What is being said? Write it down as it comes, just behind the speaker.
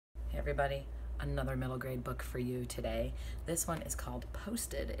everybody, another middle grade book for you today. This one is called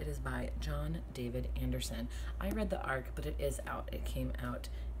Posted. It is by John David Anderson. I read the ARC, but it is out. It came out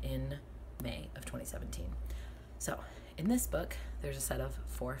in May of 2017. So in this book, there's a set of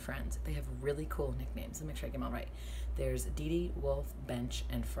 4 friends. They have really cool nicknames. Let me make sure I get them all right. There's DeeDee, Wolf, Bench,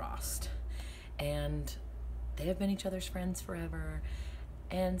 and Frost. And they have been each other's friends forever.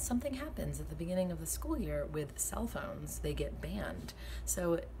 And something happens at the beginning of the school year with cell phones. They get banned.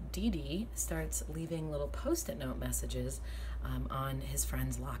 So DeeDee starts leaving little post-it note messages on his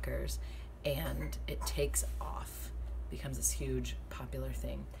friends' lockers, and it takes off, becomes this huge popular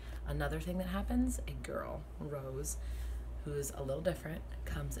thing. Another thing that happens, a girl, Rose, who's a little different,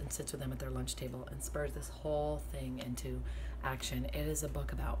 comes and sits with them at their lunch table and spurs this whole thing into action. It is a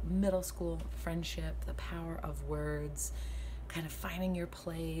book about middle school friendship, the power of words, kind of finding your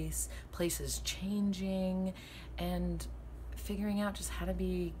place, places changing, and figuring out just how to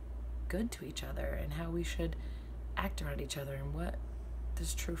be good to each other and how we should act around each other and what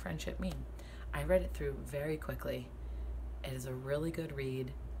does true friendship mean. I read it through very quickly. It is a really good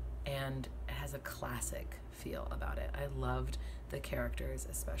read and it has a classic feel about it. I loved the characters,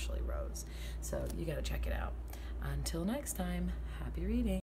 especially Rose. So you gotta check it out. Until next time, happy reading.